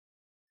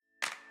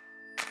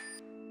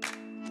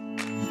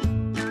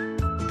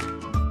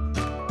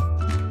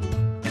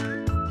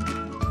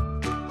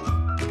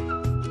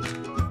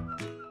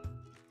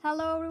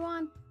Hello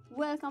everyone,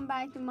 welcome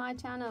back to my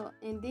channel.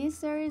 In this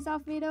series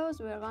of videos,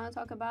 we're going to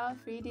talk about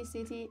 3D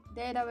City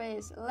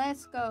database.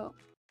 Let's go.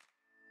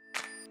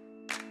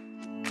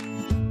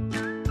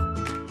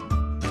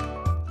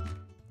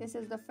 This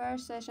is the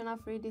first session of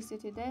 3D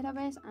City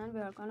database and we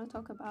are going to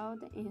talk about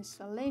the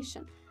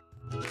installation.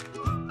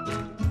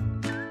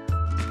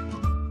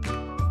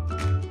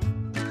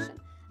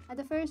 At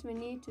the first, we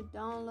need to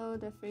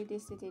download the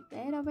 3D City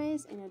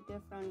database in a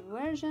different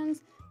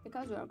versions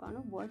because we are going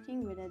to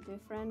working with a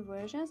different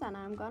versions, and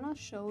I'm going to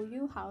show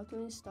you how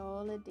to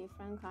install a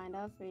different kind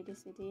of 3D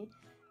City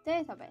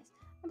database.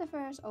 At the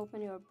first,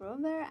 open your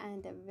browser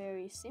and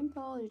very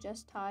simple, you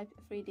just type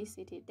 3D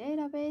City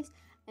database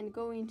and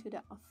go into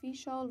the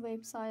official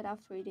website of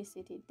 3D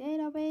City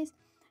database,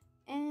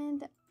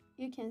 and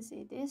you can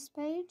see this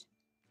page.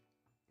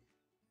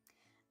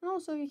 And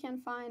also you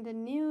can find the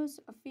news,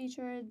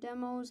 feature,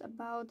 demos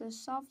about the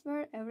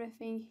software,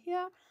 everything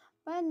here.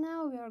 But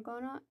now we are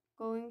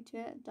going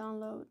to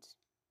download.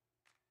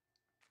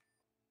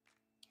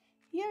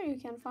 Here you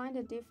can find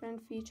a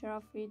different feature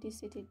of 3D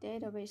City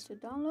database to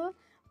download.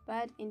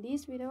 But in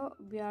this video,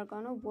 we are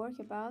gonna work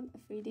about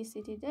a 3D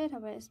City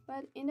database.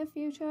 But in the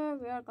future,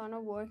 we are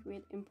gonna work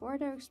with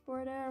importer,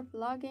 exporter,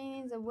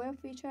 plugins, a web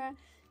feature.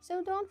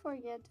 So don't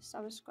forget to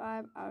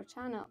subscribe our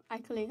channel. I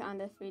click on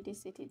the 3D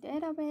City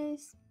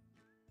database.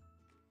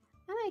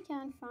 And I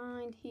can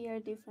find here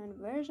different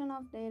version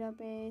of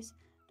database.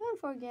 Don't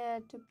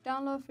forget to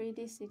download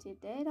 3D City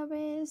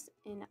database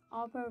in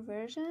upper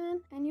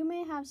version. And you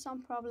may have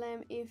some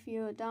problem if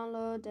you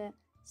download the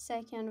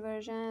second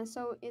version,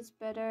 so it's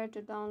better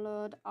to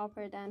download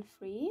upper than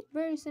free.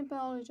 Very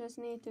simple, you just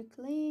need to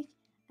click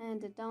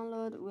and the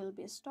download will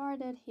be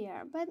started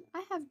here. But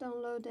I have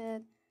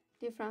downloaded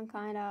different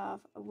kind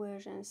of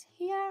versions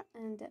here,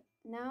 and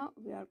now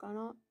we are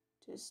gonna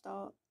to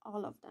install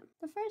all of them.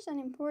 The first and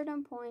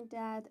important point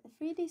that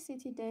 3D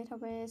City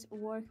database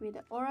work with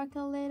the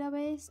Oracle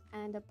database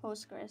and the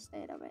Postgres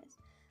database.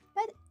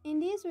 But in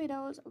these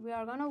videos, we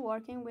are gonna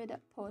working with the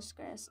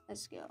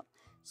PostgreSQL.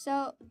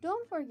 So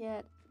don't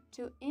forget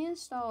to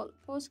install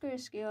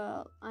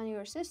PostgreSQL on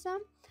your system.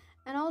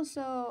 And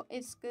also,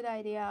 it's good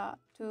idea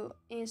to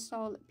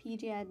install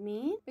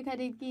pgadmin because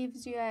it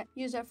gives you a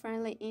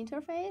user-friendly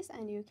interface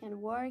and you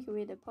can work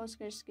with the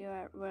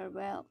PostgreSQL very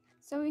well.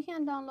 So you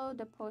can download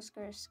the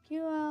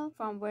PostgreSQL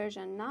from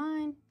version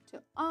 9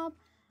 to up.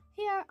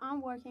 Here,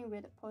 I'm working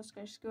with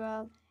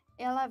PostgreSQL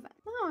 11.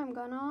 Now I'm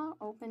gonna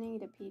opening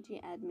the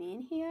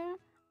pgadmin here.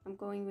 I'm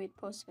going with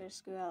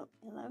PostgreSQL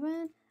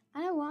 11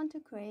 and I want to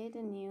create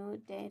a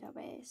new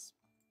database.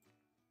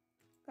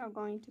 We are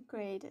going to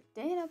create a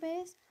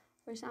database.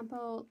 For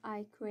example,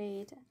 I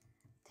create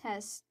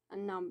test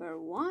number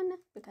 1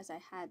 because I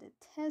had a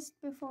test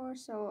before,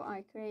 so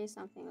I create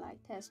something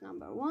like test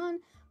number 1,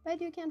 but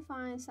you can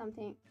find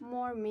something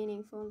more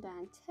meaningful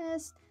than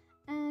test,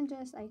 and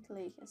just I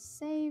click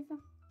save.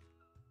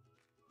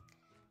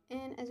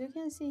 And as you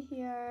can see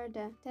here,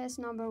 the test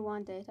number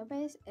 1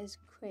 database is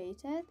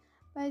created,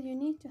 but you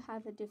need to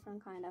have a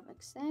different kind of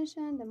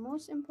extension. The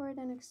most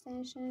important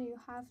extension you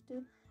have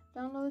to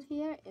download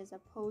here is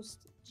a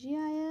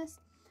PostGIS.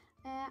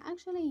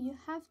 Actually, you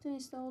have to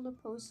install the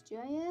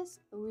PostGIS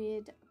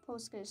with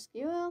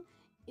PostgreSQL.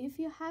 If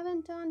you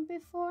haven't done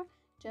before,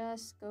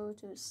 just go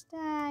to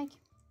Stack,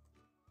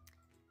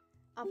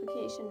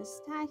 Application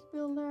Stack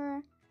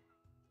Builder,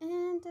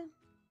 and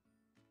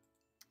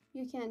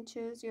you can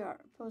choose your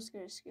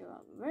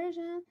PostgreSQL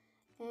version.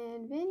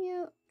 And when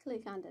you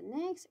click on the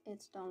next,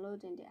 it's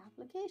downloading the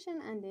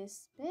application, and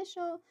this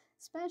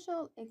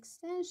special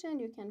extension,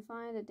 you can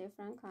find a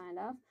different kind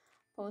of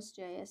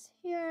PostGIS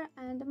here,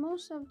 and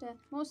most of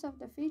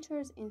the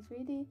features in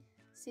 3D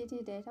City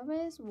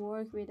database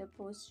work with the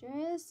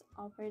PostGIS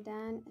upper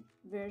than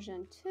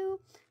version 2,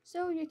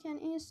 so you can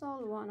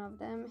install one of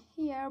them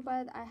here,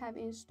 but I have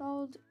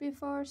installed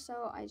before,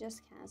 so I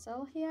just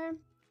cancel here.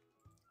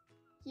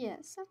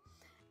 Yes,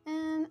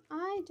 and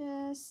I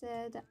just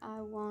said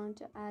I want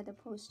to add a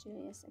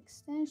PostGIS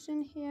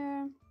extension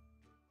here.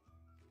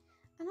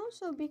 And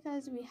also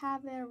because we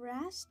have a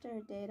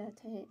raster data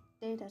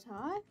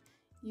type,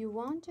 you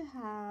want to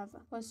have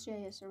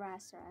PostGIS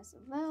raster as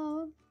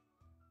well,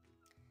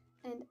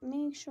 and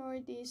make sure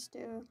these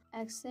two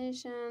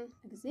extensions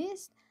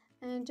exist.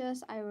 And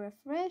just I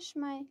refresh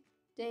my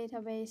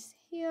database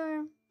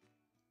here,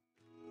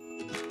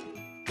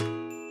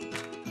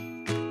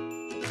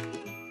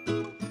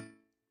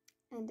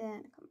 and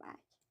then come back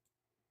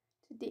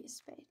to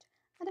this page.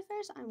 At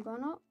first, I'm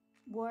gonna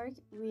work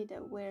with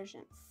the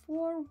version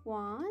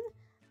 4.1.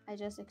 I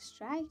just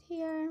extract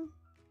here.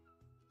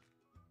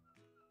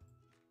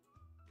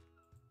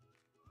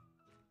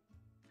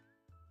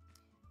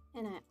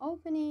 And I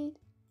open it.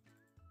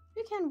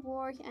 You can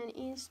work and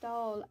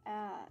install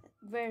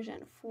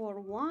version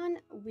 4.1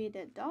 with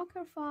a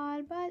Docker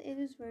file, but it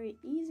is very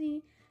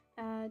easy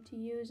to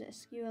use a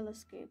SQL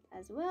script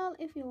as well.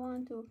 If you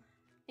want to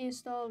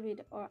install with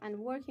and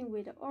working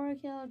with the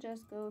Oracle,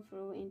 just go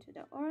through into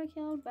the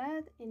Oracle,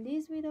 but in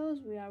these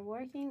videos we are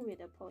working with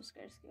the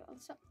PostgreSQL.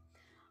 So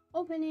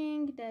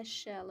opening the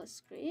shell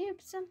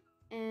scripts,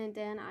 and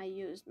then I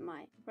used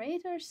my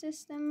operator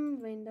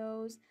system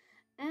Windows,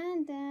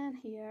 and then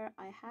here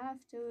I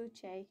have to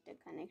check the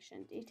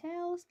connection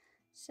details.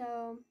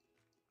 So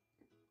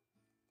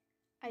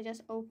I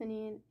just open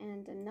it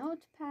in the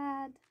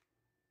notepad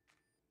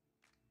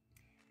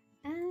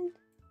and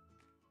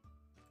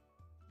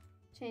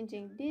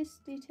changing this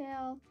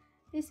detail.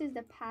 This is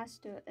the path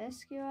to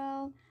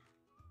SQL.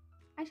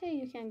 Actually,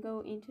 you can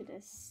go into the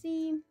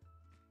C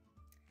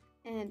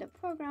and the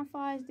program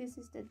files. This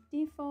is the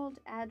default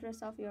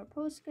address of your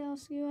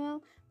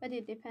PostgreSQL, but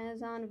it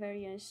depends on where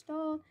you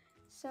install.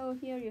 So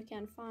here you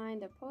can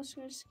find the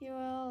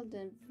PostgreSQL,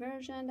 the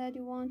version that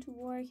you want to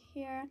work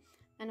here,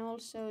 and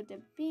also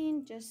the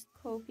bin. Just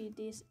copy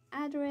this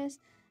address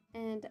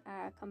and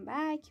come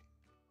back.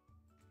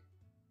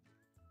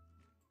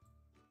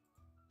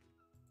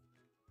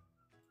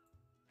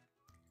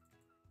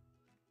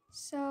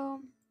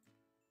 So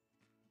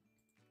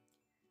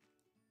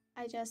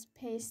I just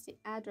paste the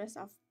address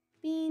of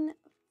bin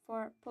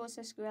for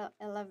PostgreSQL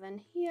 11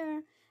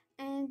 here,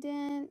 and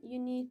then you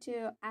need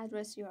to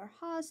address your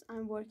host.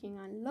 I'm working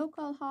on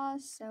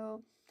localhost,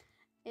 so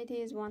it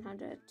is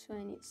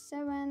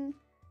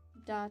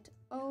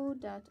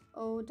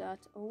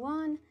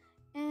 127.0.0.1,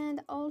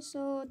 and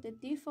also the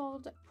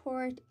default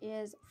port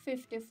is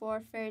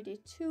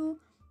 5432,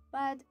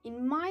 but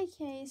in my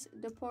case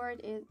the port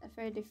is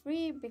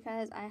 33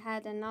 because I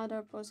had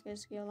another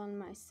PostgreSQL on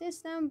my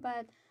system.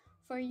 But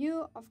for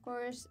you, of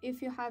course,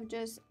 if you have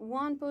just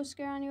one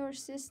Postgre on your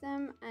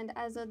system, and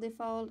as a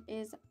default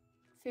is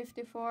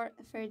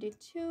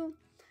 5432.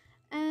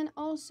 And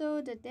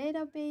also the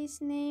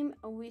database name,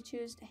 we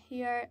choose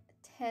here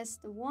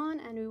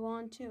test1, and we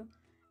want to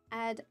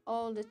add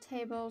all the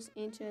tables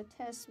into a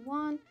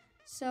test1.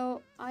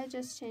 So I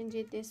just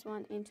changed this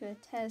one into a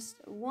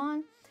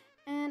test1.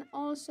 And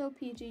also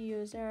PG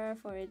user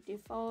for a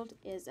default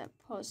is a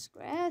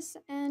Postgres,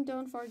 and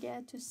don't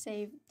forget to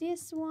save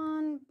this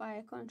one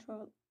by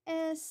Control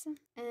S,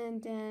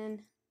 and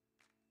then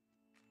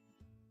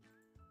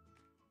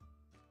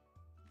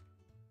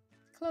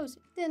close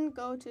it. Then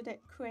go to the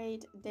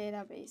create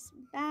database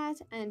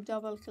path and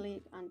double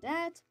click on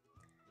that.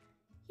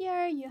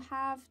 Here you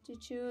have to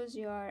choose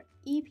your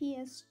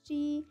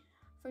EPSG.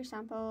 For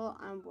example,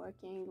 I'm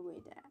working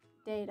with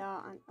data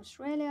on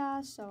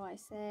Australia, so I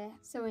say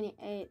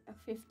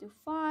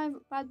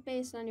 7855, but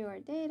based on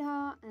your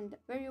data and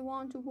where you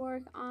want to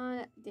work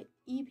on, the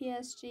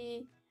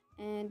EPSG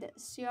and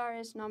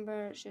CRS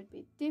number should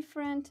be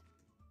different.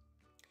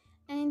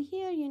 And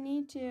here you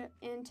need to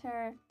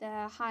enter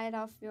the height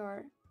of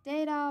your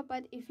data,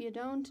 but if you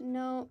don't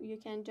know, you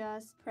can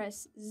just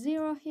press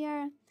 0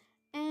 here,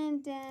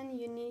 and then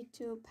you need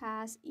to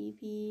pass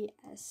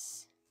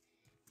EPSG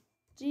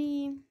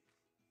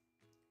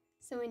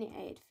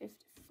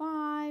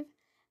 7855,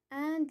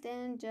 and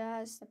then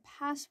just the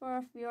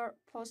password of your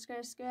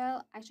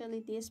PostgreSQL. Actually,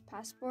 this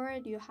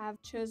password you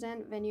have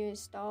chosen when you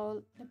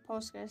install the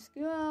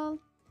PostgreSQL.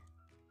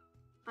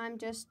 I'm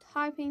just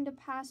typing the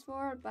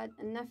password, but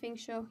nothing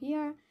show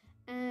here,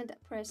 and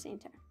press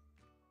enter.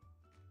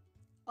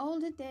 All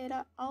the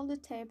data, all the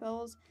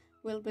tables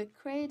will be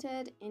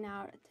created in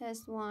our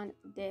test1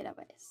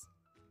 database.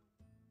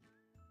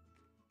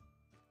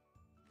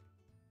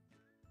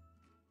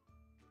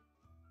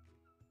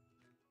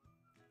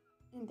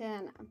 And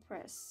then I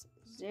press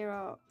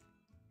 0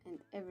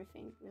 and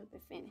everything will be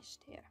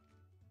finished here.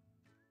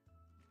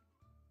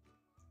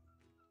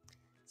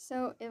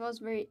 So it was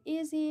very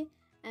easy,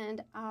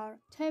 and our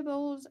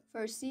tables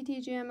for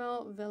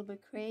CityGML will be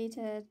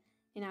created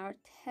in our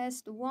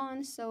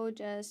test1. So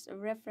just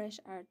refresh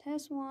our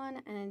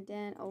test1 and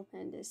then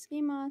open the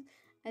schema.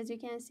 As you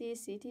can see,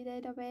 city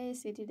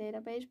database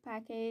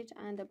package,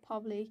 and the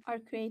public are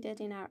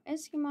created in our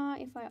schema.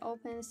 If I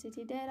open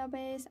city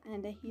database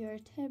and here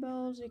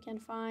tables, you can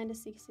find the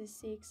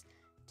 66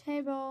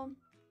 table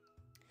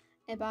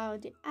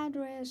about the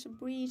address,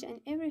 bridge,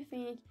 and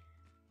everything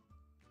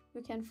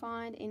you can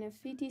find in a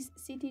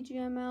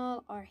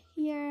CityGML or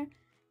here,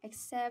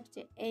 except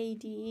the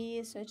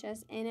ADE such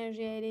as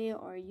energy ADE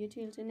or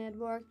utility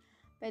network,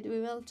 but we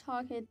will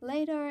talk it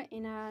later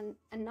in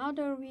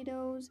another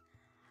videos.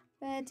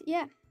 But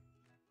yeah,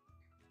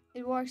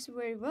 it works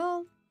very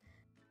well.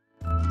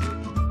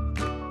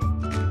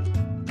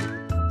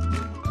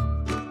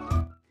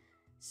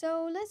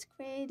 So let's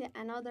create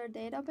another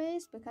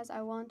database because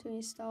I want to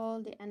install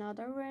the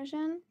another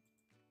version.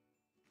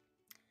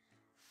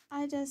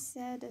 I just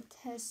said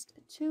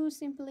test2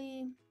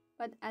 simply,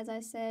 but as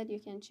I said, you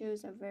can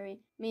choose a very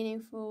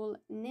meaningful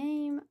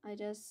name. I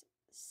just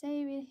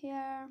save it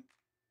here,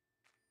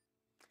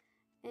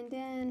 and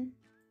then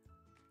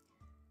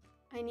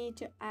I need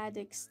to add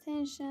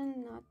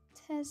extension, not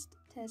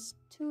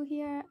test2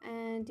 here,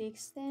 and the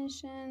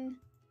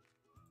extension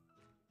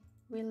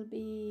will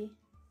be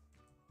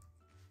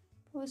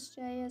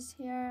PostJS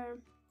here.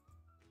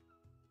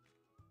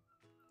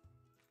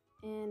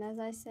 And as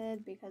I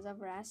said, because of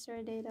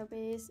raster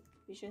database,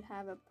 we should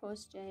have a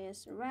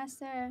PostJS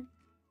raster.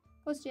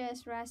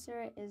 PostGIS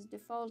raster is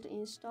default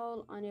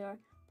installed on your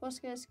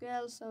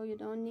PostgreSQL, so you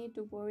don't need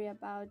to worry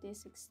about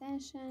this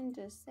extension.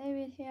 Just save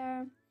it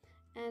here,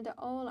 and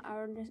all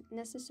our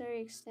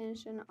necessary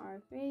extensions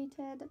are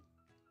created.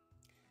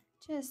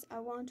 Just I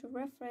want to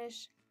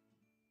refresh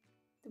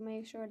to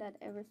make sure that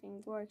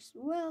everything works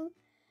well,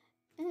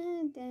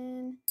 and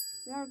then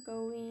we are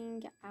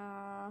going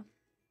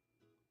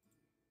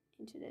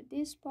into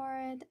this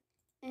part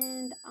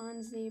and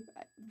unzip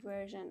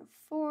version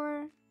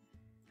 4,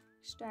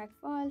 extract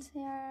files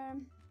here,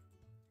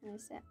 and I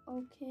say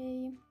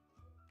okay.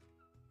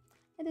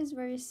 It is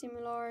very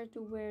similar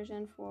to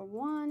version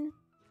 4.1,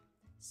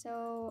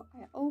 so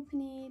I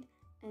open it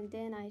and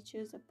then I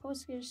choose a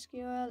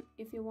PostgreSQL.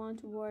 If you want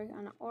to work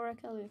on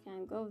Oracle, you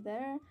can go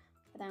there,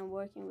 but I'm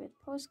working with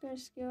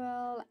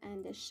PostgreSQL,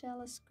 and the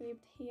shell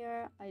script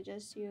here I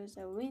just use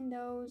a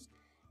Windows,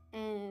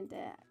 and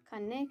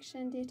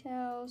connection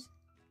details,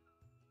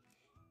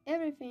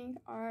 everything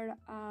are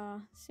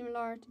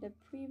similar to the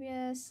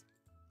previous.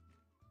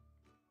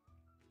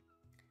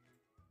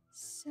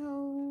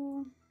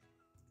 So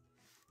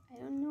I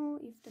don't know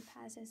if the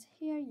path is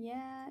here.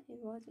 Yeah, it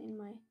was in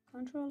my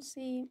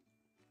Control-C.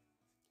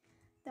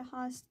 The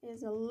host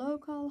is a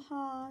local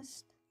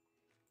host,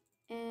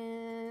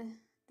 and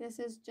this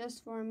is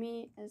just for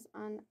me as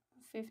on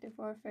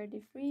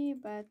 5433,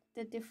 but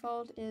the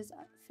default is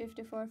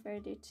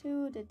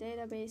 5432. The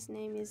database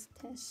name is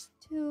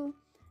test2,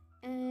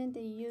 and the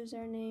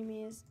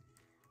username is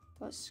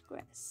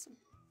Postgres.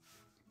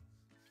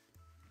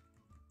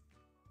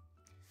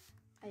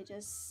 I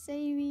just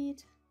save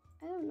it.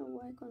 I don't know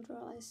why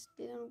Control-S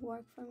didn't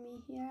work for me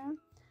here,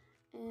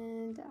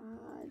 and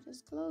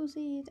just close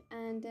it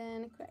and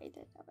then create a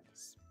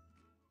database.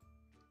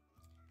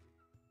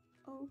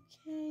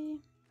 Okay,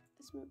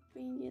 let's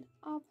bring it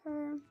up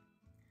here.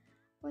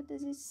 What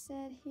does it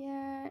say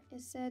here?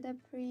 It said a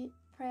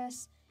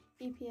press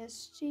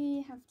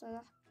EPSG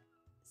after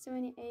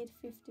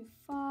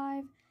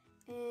 7855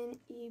 and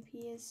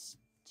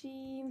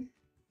EPSG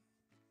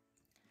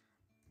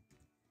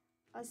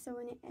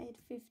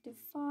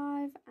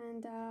 7855,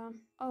 and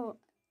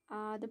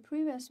the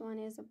previous one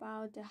is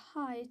about the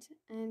height,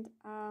 and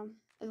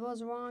it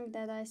was wrong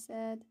that I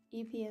said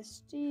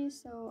EPSG,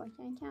 so I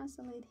can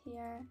cancel it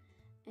here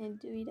and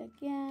do it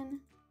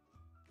again.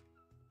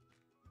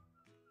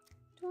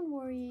 Don't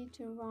worry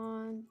to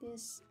run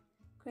this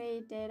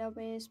create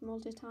database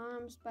multi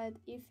times, but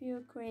if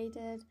you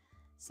created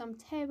some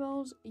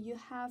tables, you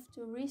have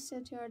to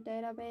reset your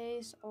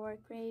database or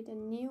create a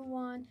new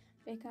one,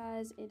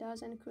 because it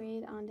doesn't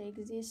create on the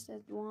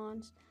existed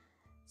ones.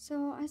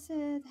 So I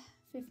said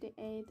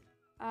 58,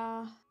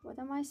 what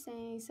am I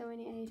saying,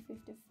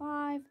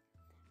 7855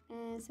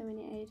 and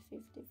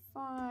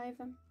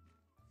 7855,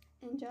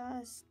 and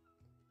just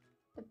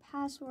the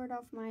password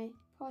of my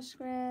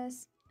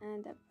Postgres,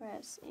 and the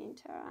press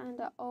enter, and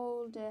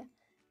all the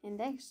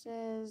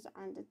indexes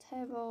and the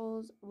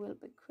tables will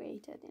be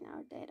created in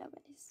our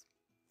database.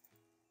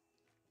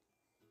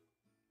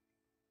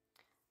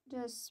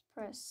 Just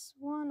press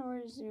 1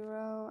 or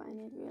 0 and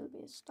it will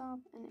be stop,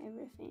 and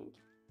everything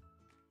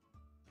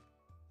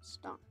is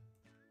done.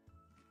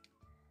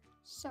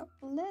 So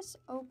let's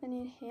open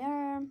it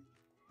here.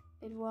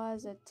 It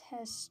was a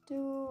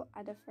test2.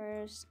 At the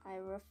first I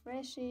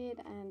refresh it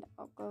and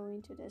I'll go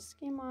into the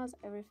schemas,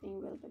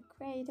 everything will be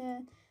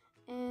created,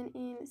 and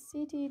in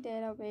city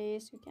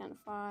database you can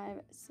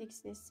find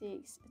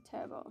 66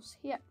 tables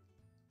here.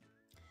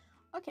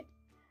 Okay,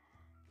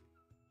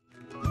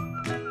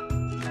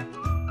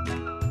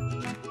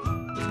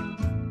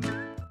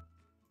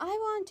 I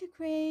want to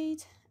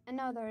create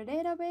another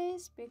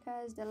database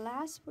because the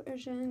last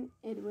version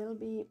it will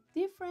be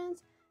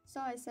different,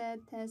 so I said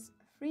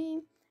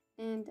test3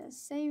 and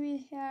save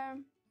it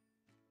here,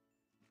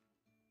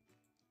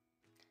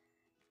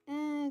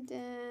 and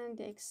then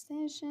the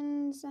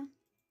extensions,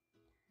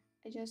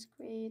 I just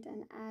create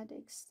an add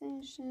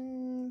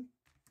extension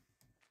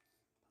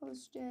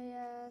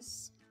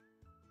PostGIS,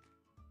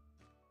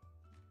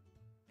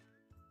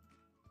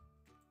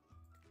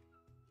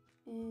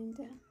 and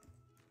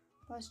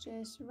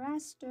PostGIS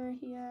raster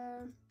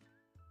here.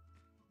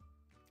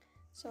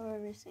 So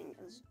everything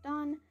is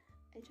done.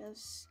 I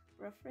just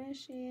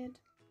refresh it,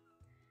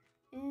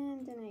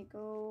 and then I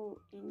go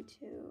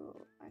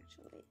into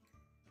actually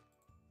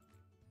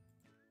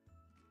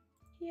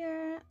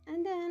here,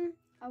 and then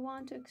I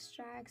want to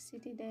extract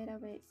city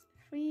database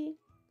 3.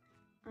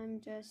 I'm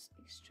just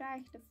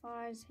extract the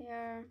files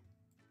here.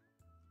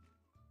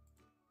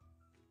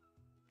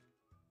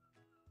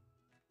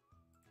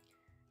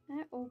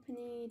 I open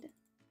it.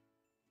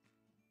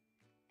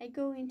 I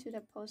go into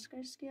the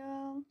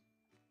PostgreSQL.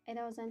 It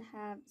doesn't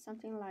have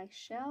something like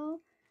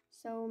shell,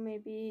 so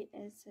maybe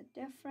it's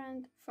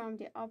different from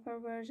the upper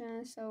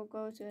version. So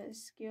go to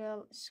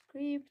SQL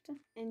script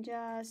and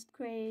just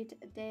create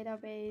a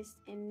database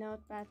in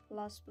Notepad++.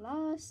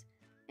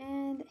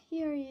 And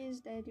here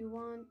is that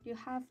you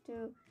have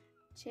to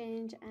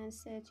change and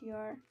set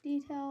your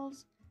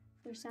details.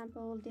 For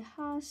example, the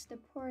host, the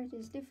port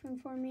is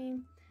different for me,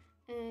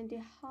 and the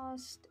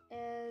host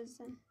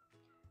is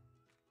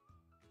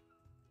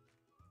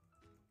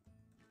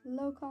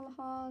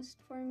localhost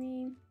for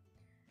me.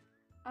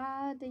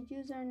 The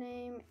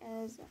username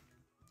is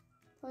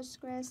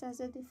Postgres as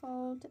a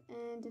default,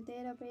 and the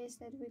database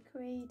that we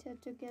created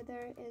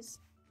together is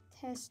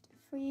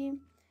test-free,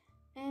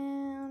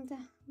 and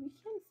we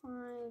can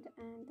find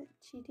and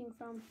cheating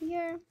from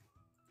here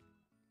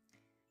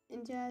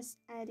and just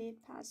edit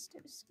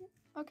pastors.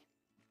 Okay,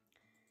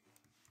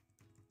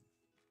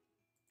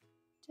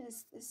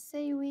 just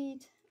save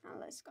it and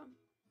let's go.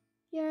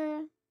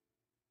 Here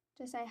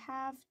just I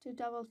have to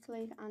double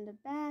click on the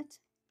bat.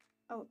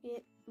 Oh,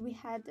 we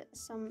had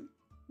some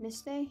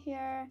mistake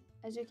here.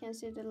 As you can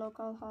see, the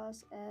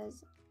localhost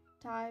is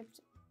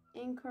typed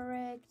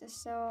incorrect,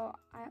 so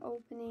I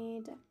open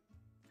it,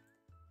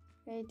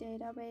 create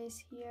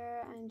database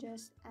here, and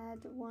just add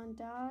one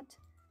dot,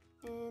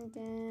 and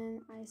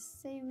then I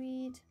save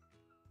it,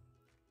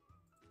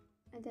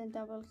 and then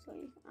double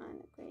click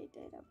on create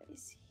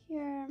database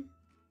here.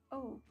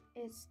 Oh,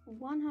 it's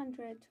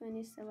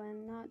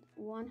 127, not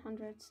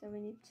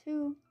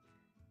 172.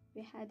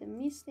 We had a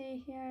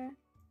mistake here,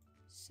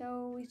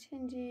 so we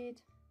change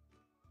it.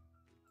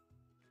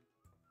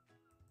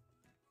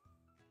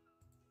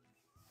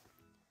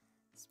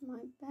 It's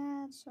my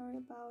bad, sorry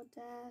about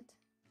that.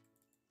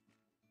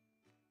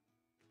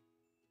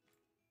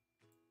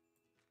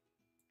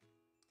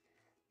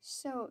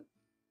 So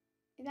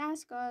it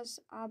asks us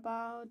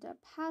about the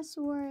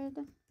password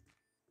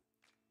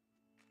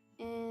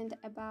and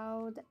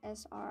about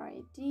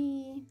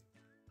SRID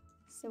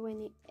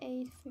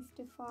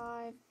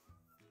 7855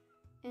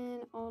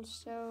 and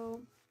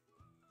also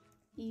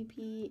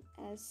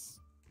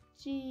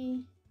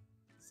EPSG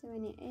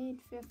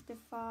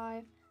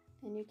 7855,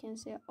 and you can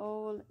see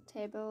all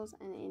tables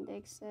and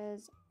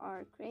indexes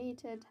are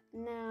created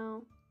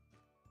now.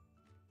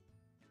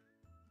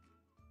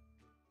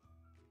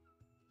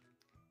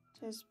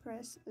 Just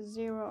press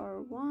 0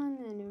 or 1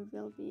 and it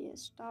will be a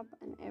stop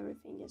and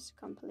everything is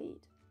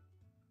complete.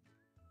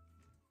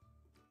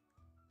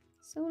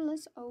 So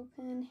let's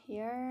open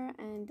here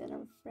and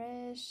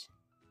refresh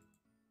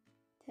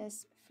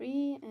test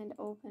free and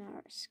open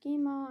our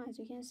schema. As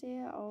you can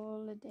see,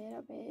 all the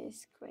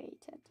database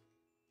created.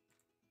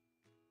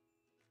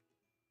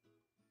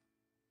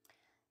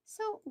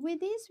 So with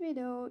this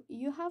video,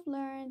 you have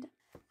learned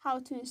how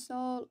to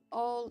install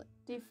all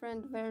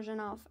different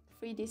versions of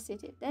 3D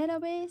City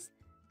database.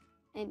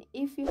 And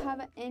if you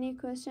have any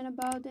question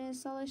about the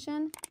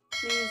installation,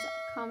 please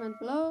comment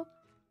below.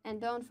 And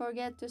don't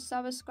forget to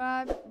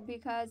subscribe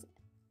because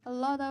a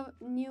lot of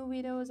new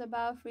videos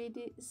about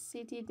 3D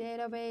City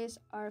database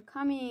are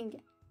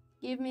coming.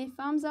 Give me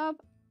thumbs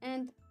up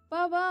and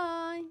bye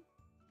bye.